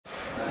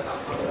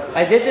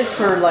I did this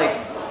for like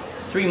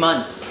 3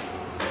 months,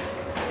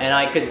 and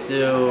I could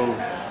do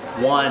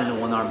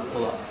one arm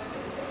pull-up.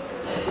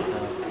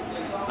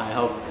 I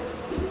hope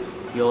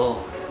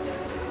you'll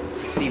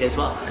succeed as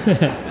well.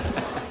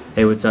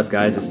 Hey, what's up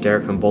guys, it's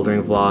Derek from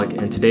Bouldering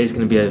Vlog, and today's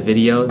going to be a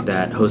video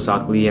that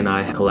Hoseok Lee and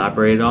I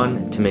collaborated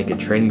on to make a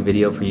training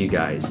video for you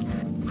guys.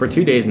 For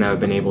 2 days now I've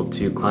been able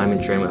to climb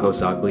and train with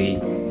Hoseok Lee,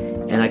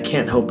 and I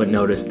can't help but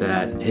notice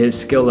that his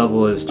skill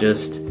level is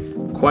just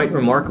quite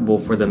remarkable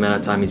for the amount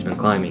of time he's been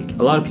climbing.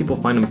 A lot of people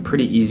find him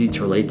pretty easy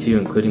to relate to,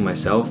 including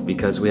myself,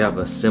 because we have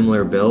a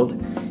similar build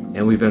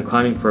and we've been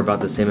climbing for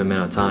about the same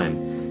amount of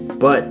time.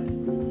 But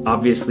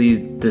obviously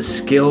the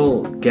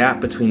skill gap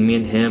between me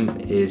and him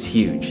is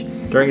huge.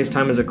 During his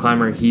time as a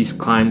climber, he's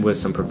climbed with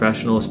some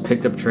professionals,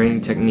 picked up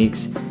training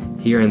techniques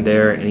here and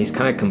there, and he's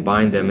kind of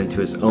combined them into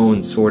his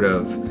own sort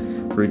of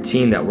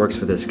routine that works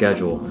with his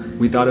schedule.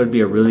 We thought it would be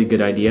a really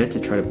good idea to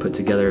try to put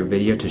together a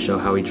video to show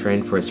how he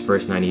trained for his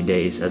first 90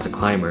 days as a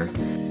climber.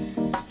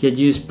 He had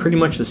used pretty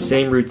much the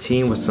same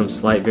routine with some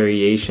slight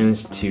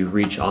variations to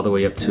reach all the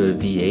way up to a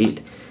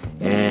V8,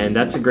 and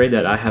that's a grade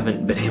that I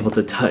haven't been able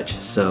to touch,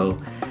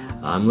 so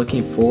I'm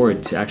looking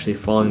forward to actually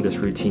following this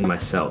routine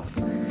myself.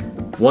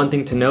 One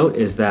thing to note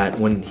is that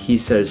when he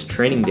says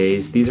training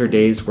days, these are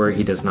days where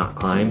he does not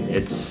climb.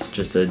 It's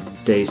just a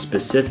day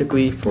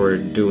specifically for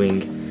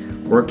doing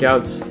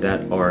workouts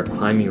that are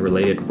climbing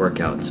related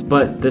workouts,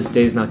 but this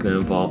day is not going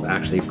to involve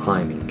actually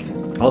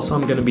climbing. Also,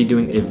 I'm going to be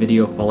doing a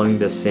video following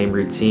this same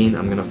routine.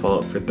 I'm going to follow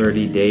it for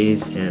 30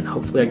 days and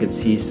hopefully I could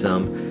see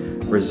some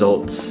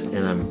results,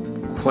 and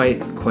I'm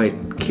quite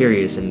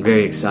curious and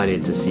very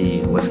excited to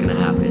see what's going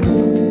to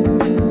happen.